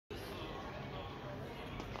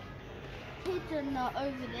hidden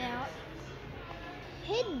over there.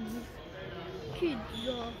 Kids.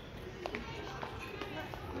 Yeah,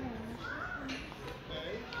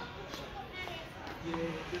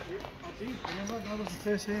 I did. Remember, that was the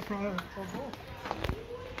first hair fryer I bought.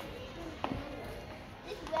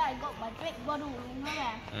 This is where I got my drink bottle,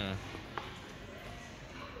 remember?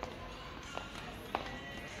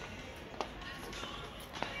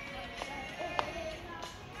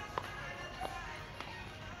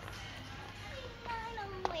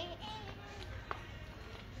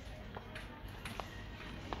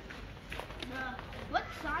 What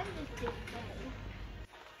sign is this thing?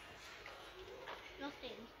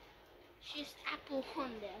 Nothing. It's just apple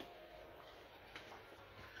on there.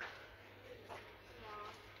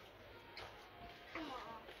 Come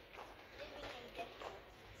on.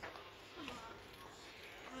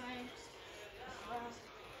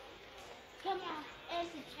 Come on.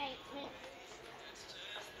 Entertainment.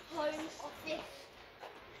 Home office.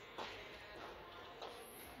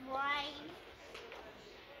 Brain.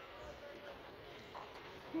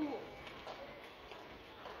 Cool.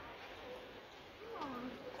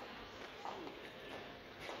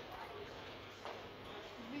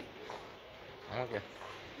 Okay.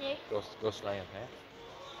 Yeah. Go slide in there.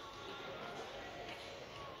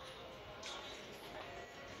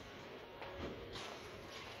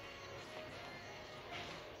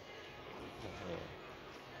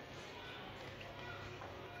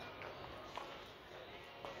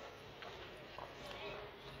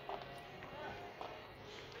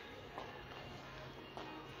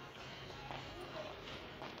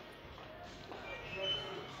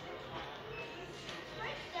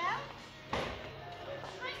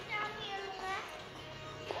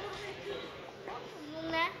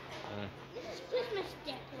 This is Christmas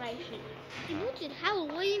decoration. You wanted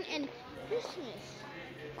Halloween and Christmas.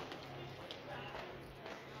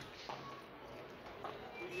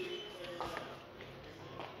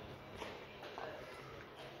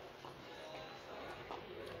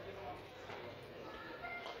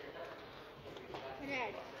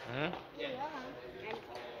 Dad.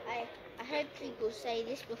 I heard people say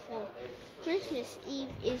this before. Christmas Eve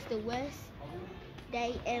is the worst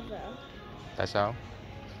day ever. Tại sao?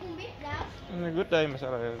 Không biết đâu. Good day mà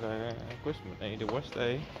sao lại Christmas Day the worst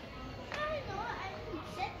day? I know, I haven't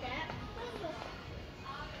said that.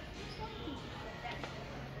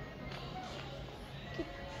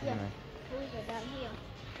 Yeah, those are down here.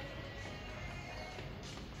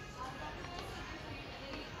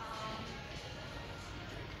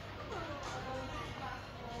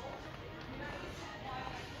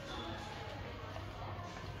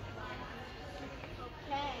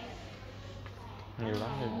 Okay. Nhiều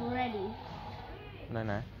lắm đi. Ready. Đây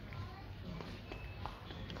nè.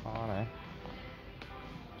 Kho nè.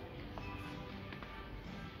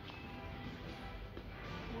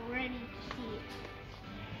 Ready to see it.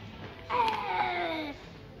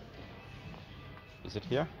 Is it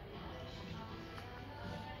here?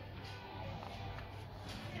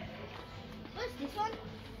 What's this one?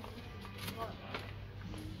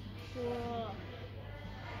 Whoa.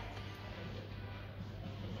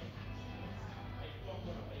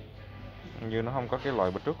 Như nó không có cái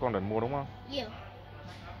loại bịch trước con định mua đúng không? Yeah.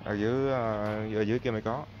 Ở dưới kia mày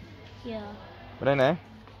có. Yeah. Ở đây nè.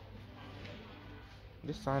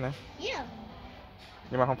 This side nè. Yeah.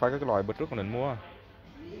 Nhưng mà không phải cái loại bịch trước con định mua.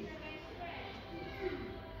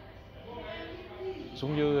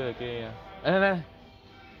 Xuống dưới kia. Ê nè.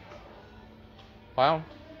 Phải không?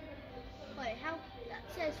 Wait, how? That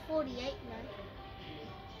says 48, man.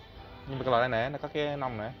 Nhưng mà cái loại này nè, nó có cái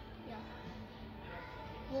nòng nè. Yeah.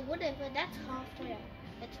 Well, whatever. That's half there.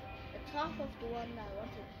 It's half of the one that I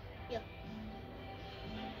wanted. Yeah.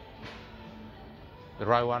 The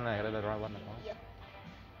right one này, đây là right one này. Yeah.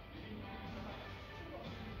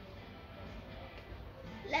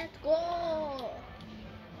 Let's go.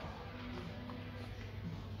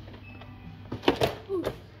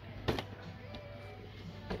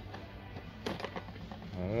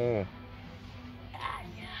 Ồ.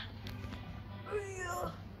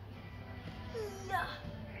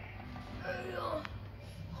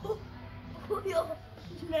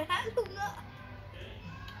 Mẹ luôn á.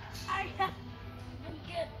 Ai da.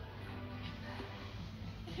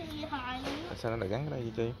 Tại sao nó lại gắn cái đây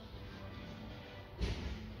vậy chị?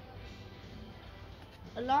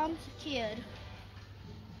 Alarm secured.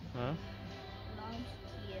 Hả? Alarm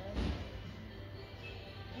secured.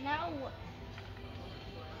 Now what?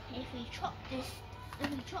 If we chop this, if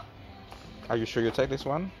we chop. Are you sure you take this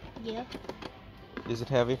one? Yeah. Is it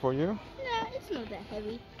heavy for you? No, it's not that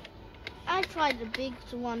heavy. I tried the big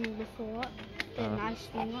one before, then I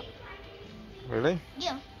swung up. Really?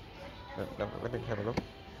 Yeah. Let me have a look.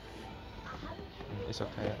 It's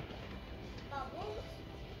okay.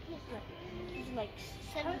 It's like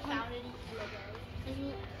 700.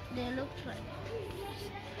 They look like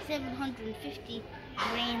 750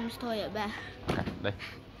 grams thôi ạ bà. À, đây.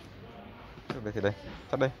 Đây thì đây.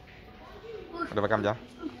 Thắt đây. Để bà cầm cho.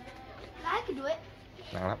 I could do it.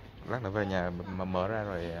 Nặng lắm. Lát nữa về nhà mà mở ra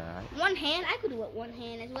rồi. One hand, I could do it one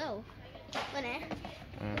hand as well. Look at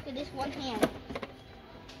Look at this one hand.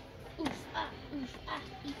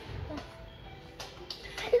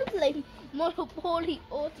 It looks like Monopoly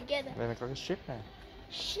all together. Đây là có cái ship này.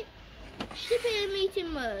 Shipping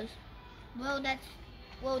meeting Mers.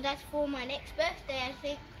 Well, that's for my next birthday, I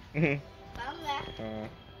think. Phải không ba?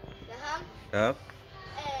 Được không? Được.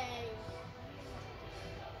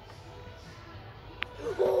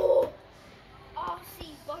 RC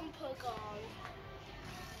bumper cars.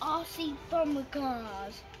 RC bumper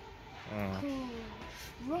cars.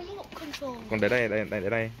 Remote control. Còn để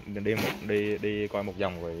đây, đi coi một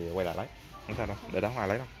vòng rồi quay lại lấy. Không sao đâu, để đó ngoài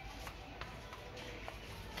lấy đâu.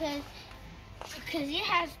 Because it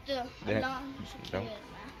has the alarm. Đúng.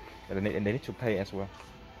 They need to pay as well.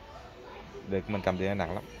 Để mình cầm thì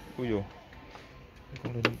nặng lắm. Ui dồi.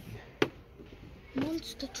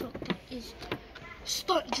 Monster truck that is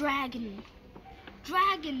stunt dragon.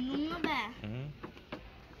 Dragon, đúng không bà?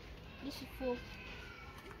 This is for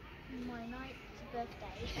my 9th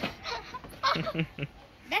birthday.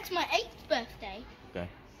 That's my 8th birthday. Okay.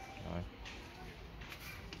 Rồi.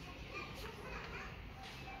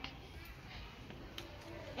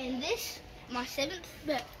 And this, my 7th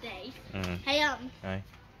birthday. Hey, Đây.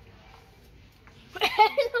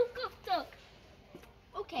 helicopter.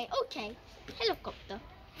 Okay. Helicopter.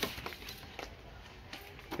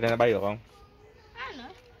 Cái này nó bay được không? I don't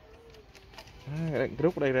know. Cái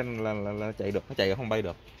rút ở đây là chạy được, nó chạy không bay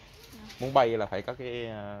được. Muốn bay là phải có cái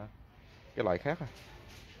loại khác à.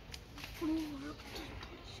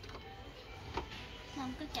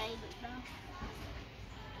 Không có chạy được đâu.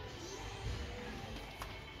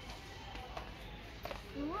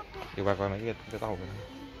 Đi qua coi mấy cái tàu này.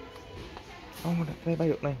 Không, đây bay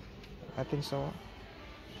được này. I think so.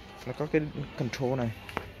 Nó có cái control này.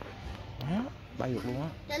 Đó, bay được luôn á.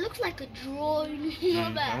 That looks like a drone.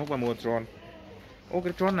 Nó múc qua mua drone. Ô,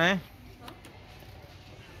 cái drone này.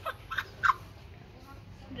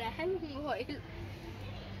 Ráng ngồi.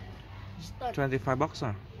 25 bucks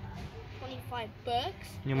à? 25 bucks.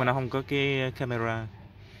 Nhưng mà nó không có cái camera.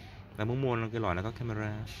 Là muốn mua cái loại này có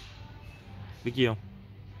camera. Biết gì không?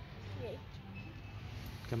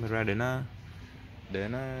 Camera để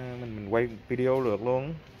nó mình quay video được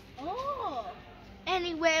luôn. Oh,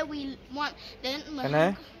 anywhere we want. Then Cái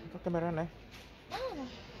này có camera này. Oh,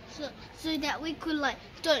 so that we could like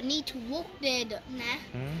don't need to walk there, nah.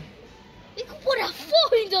 We could put our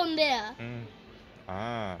phones on there.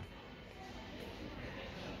 À.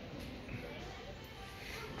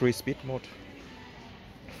 3 speed mode.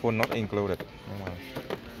 Phone not included. Nhưng mà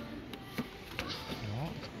đó.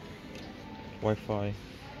 Wi-Fi.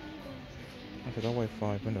 Nó phải có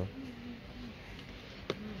wifi mới được.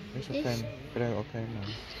 It's okay. Cái đây ok mà.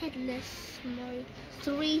 Headless mode,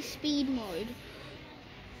 3 speed mode.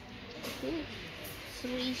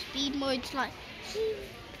 3 speed mode is like.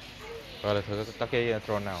 Rồi là thử có cái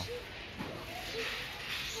drone nào.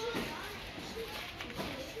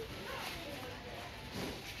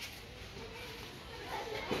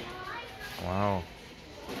 Wow.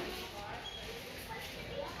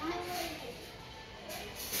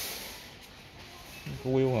 Có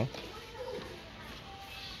wheel hả?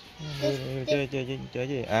 Chơi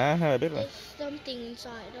gì? À, hai biết rồi. There's something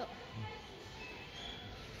inside đó.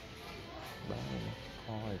 Đó,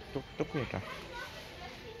 coi trúc gì trời.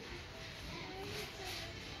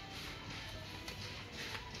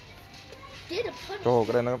 Trời,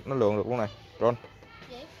 cái đây nó lượn được luôn này. Ron.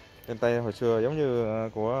 Trên tay hồi xưa giống như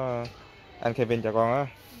của anh Kevin cho con á.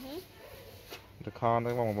 The car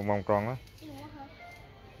nó vòng tròn á.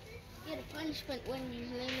 Punishment when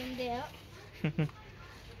you lay in there.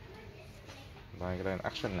 Rồi cái đây là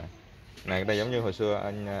action này. Này cái đây giống như hồi xưa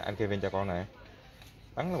anh Kevin cho con này.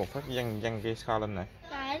 Bắn là một phát văng cái car lên này. I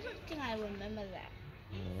don't think I remember that.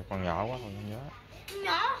 Còn nhỏ quá còn không nhớ.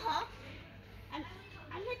 Nhỏ hả?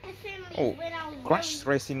 I met the family when I was Crash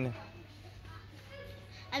Racing.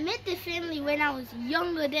 I met the family when I was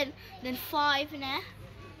younger than 5 nè.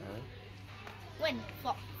 When?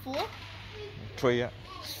 4? 3 á.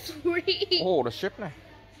 3. Oh, the ship này.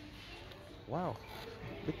 Wow.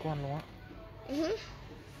 Big one luôn á.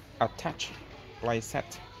 Attach play set.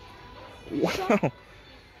 Wow.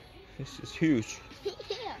 This is huge.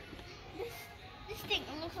 Yeah. This thing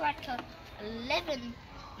looks like a 11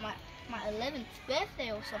 my 11th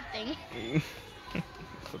birthday or something.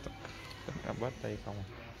 Birthday không à?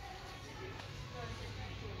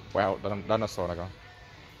 Wow, dinosaur này con.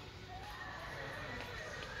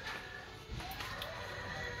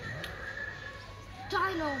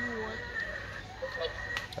 Dino War.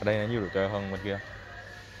 Ở đây nó nhiều đồ chơi hơn bên kia.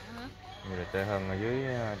 Nhiều đồ chơi hơn ở dưới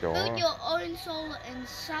chỗ. Build your own solar and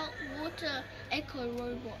saltwater echo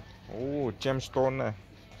robot. Oh, gemstone này.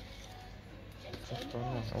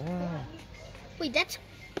 Gemstone này. Oh. Wait,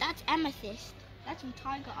 that's amethyst. That's from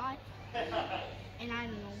Tiger Eye. And I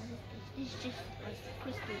don't know what it is. This is just like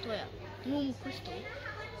crystal toy. Normal crystal.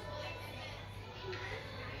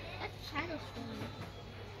 That's shadowstone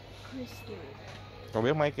crystal. Con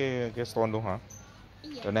biết mấy cái stone luôn hả?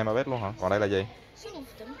 Yeah. Rồi em mà biết luôn hả? Còn đây là gì? Some of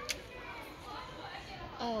them.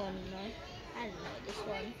 Oh no, I don't know this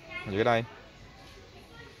one. Dưới đây.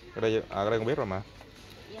 Cái đây con biết rồi mà.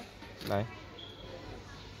 Yeah. Đây.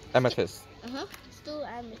 Amethyst. Still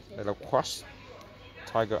amethyst. Đây là quartz.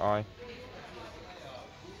 Tiger eye.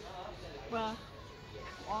 Bruh.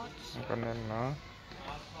 What? Con nên nó.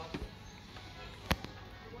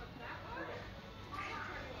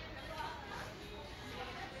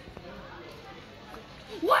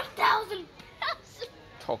 $1,000.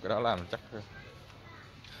 Thôi cái đó làm chắc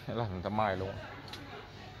làm người ta mai luôn.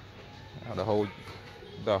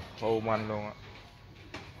 The whole man luôn á.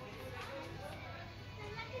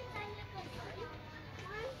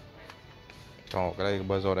 Trời, cái đây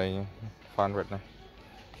bây đây fan red này.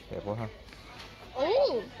 Đẹp quá ha.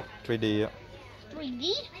 Oh. 3D á.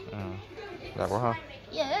 3D? Đẹp quá ha.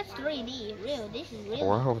 Yeah, that's 3D. Real. This is real.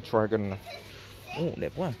 Wow, dragon này.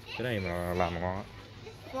 Đẹp quá. Cái này mà làm ngon á.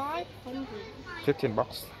 500. 15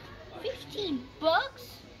 bucks. 15 bucks?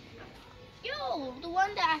 Yo, the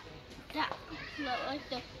one that like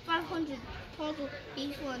the 500 puzzle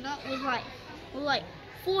piece one that was like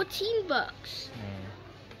 14 bucks.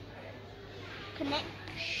 Connect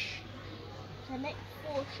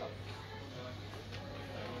 4 shop.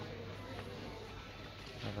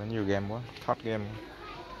 Có nhiều game quá, hot game.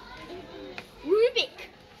 Rubik.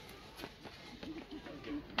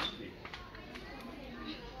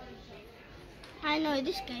 I know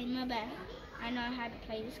this game, my bad. I know how to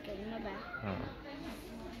play this game, my bad.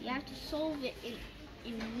 You have to solve it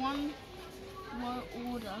in one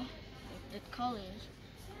order. The colors,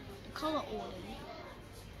 the color order.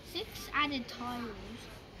 6 added tiles.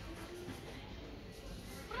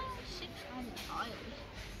 6 added tiles.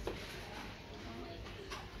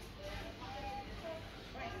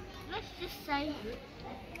 Let's just say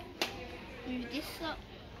move this up,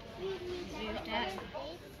 move that.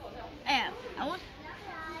 Yeah,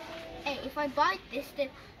 hey, if I buy this,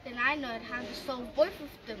 then I know how to solve both of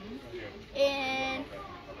them in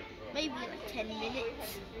maybe like 10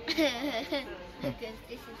 minutes. Because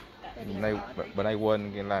this is Bữa nay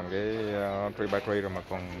quên làm cái 3x3 rồi mà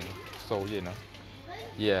còn show gì nữa.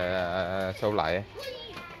 Show lại.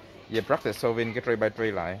 Practice solving cái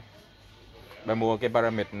 3x3 lại. Bà mua cái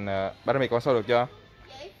pyramid con show được chưa?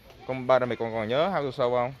 Con pyramid con còn nhớ how to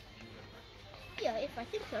solve không? Yeah, if I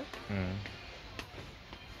think so.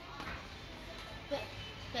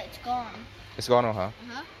 But it's gone. It's gone rồi hả?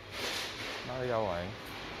 Uh-huh. Nó đi đâu rồi?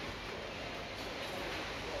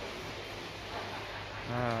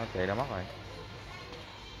 Chạy đã mất rồi.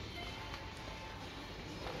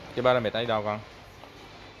 Cái pyramid ấy đâu con?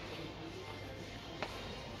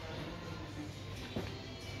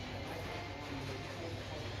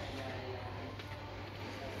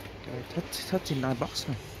 Touch in box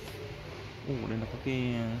này. Đây là có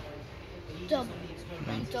cái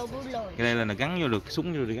cái đây là gắn vô được cái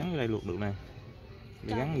súng vô được gắn vô đây luôn được nè.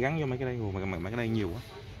 Gắn vô mấy cái đây mà mấy cái đây nhiều quá.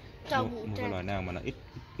 Một cái loại nào mà nó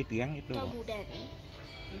ít gắn ít luôn.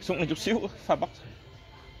 Súng này chút xíu 5 bucks.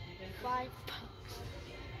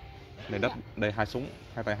 Đây hai súng,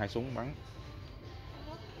 hai tay hai súng bắn.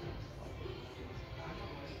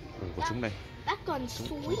 Có súng đây.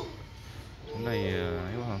 Súng này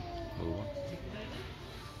thấy quá không?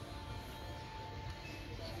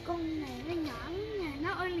 Con này nó nhỏ nè,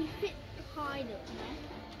 nó only fit 2 được nè.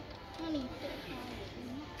 Only fit 2 được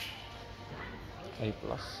nè.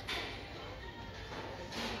 A+.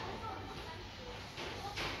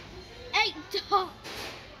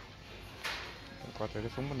 Coi thử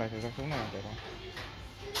cái súng bên đây thì cái súng nào vậy không?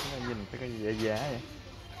 Cái này nhìn cái gì giá vậy?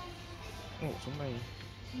 Súng đây.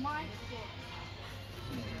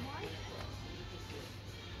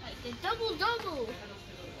 Like the double.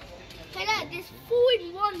 Check out this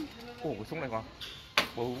 4-in-1. Cái súng này con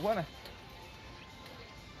bự quá này.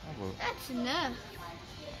 That's enough.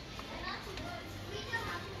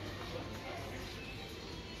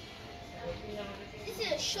 This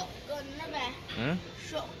is a shotgun đó bà. Ừ?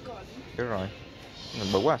 Shotgun. Đúng rồi.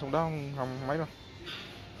 Mình bự quá, súng đó không mấy đâu.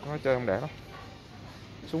 Nó chơi không để đâu.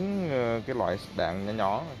 Súng cái loại đạn nhỏ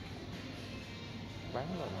nhỏ bắn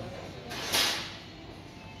rồi.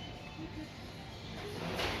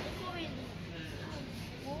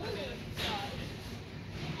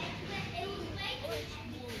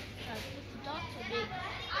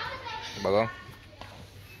 Bự không?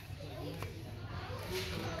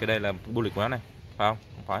 Cái đây là bullet của nó này, phải không?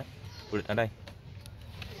 Không phải. Bullet ở đây.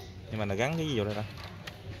 Nhưng mà nó gắn cái gì vô đây ta?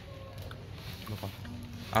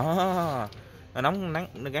 À, nó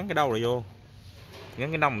nó gắn cái đầu này vô.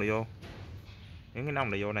 Gắn cái nòng này vô. Gắn cái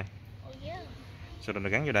nòng này vô này. Sau đó nó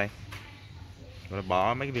gắn vô đây. Rồi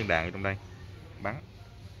bỏ mấy cái viên đạn ở trong đây. Bắn.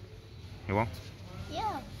 Hiểu không?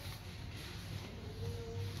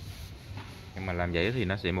 Nhưng mà làm vậy thì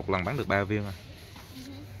nó sẽ một lần bắn được 3 viên à.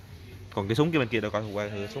 Còn cái súng kia bên kia đâu coi qua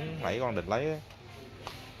thử súng nãy con định lấy ấy.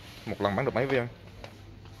 Một lần bắn được mấy viên?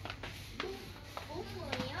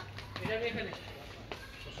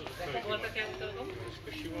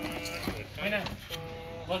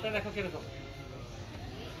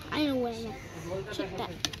 I know where now. Check that.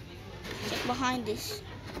 Check behind this.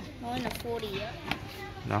 No in a 40 yet.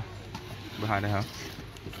 Đâu? Behind đây hả?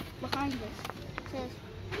 Behind this. It says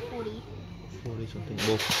 40. 40 something.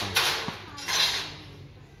 Both.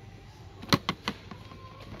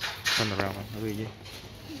 Turn around, nó ghi gì?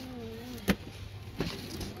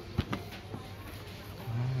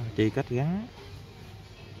 Chỉ cách gắn.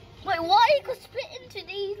 Wait, why you could split into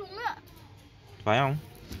these or not? Phải không?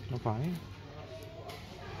 Nó phải.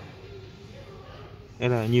 Đây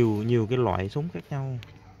là nhiều cái loại súng khác nhau.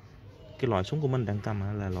 Cái loại súng của mình đang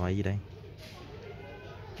cầm là loại gì đây?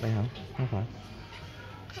 Đây hả? Không phải.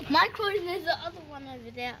 Micro is the other one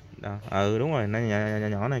over there. Đó. Ừ đúng rồi, nó nhỏ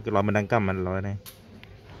nhỏ này, cái loại mình đang cầm là loại này.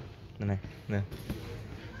 Đây này, nè.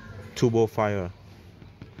 Turbo fire.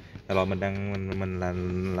 Là loại mình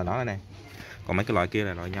là nó này. Còn mấy cái loại kia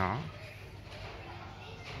là loại nhỏ.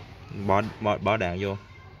 Bỏ đạn vô.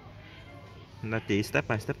 Nó chỉ step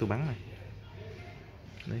by step tôi bắn này.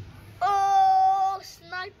 Đây. Oh,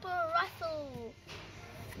 sniper rifle.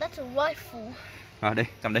 That's a rifle. Đi,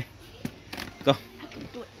 cầm đi. Go. I can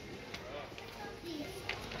do it.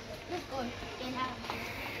 Let's go. Get out.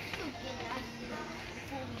 Get out.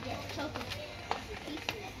 Before we get choking.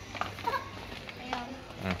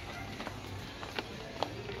 À.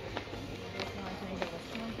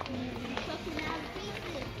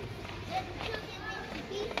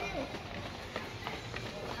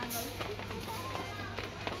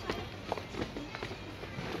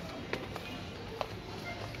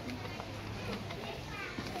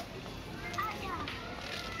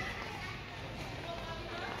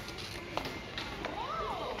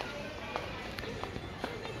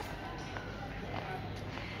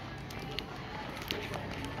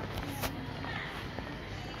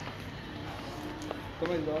 Có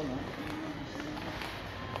bên đó nữa.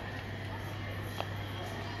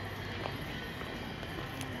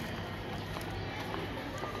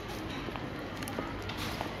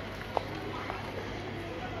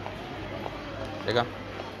 Được không?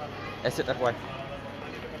 Exit that way.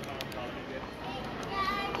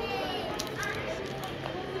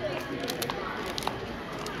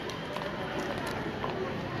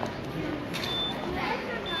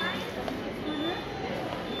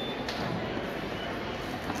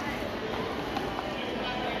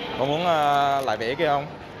 Con muốn lại vẽ kia không?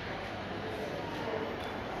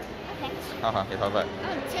 Okay. Hả? Thì thôi về.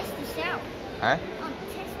 I'll test this out. Hả? I'll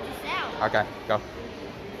test this out. Ok, go.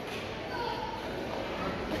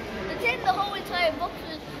 Let's end the whole entire box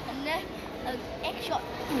with an egg shot.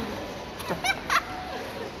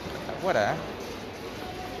 Quá đã.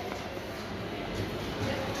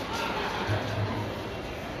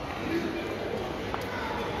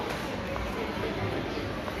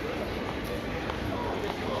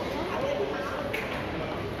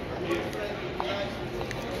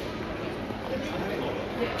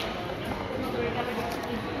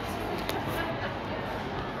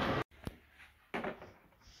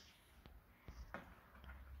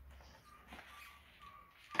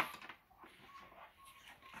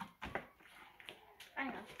 I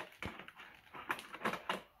know.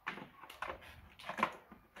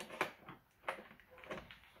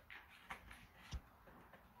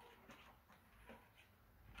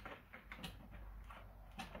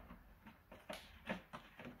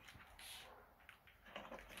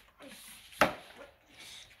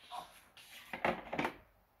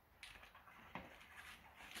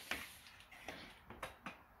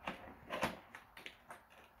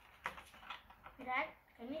 Dad,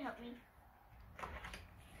 can you help me?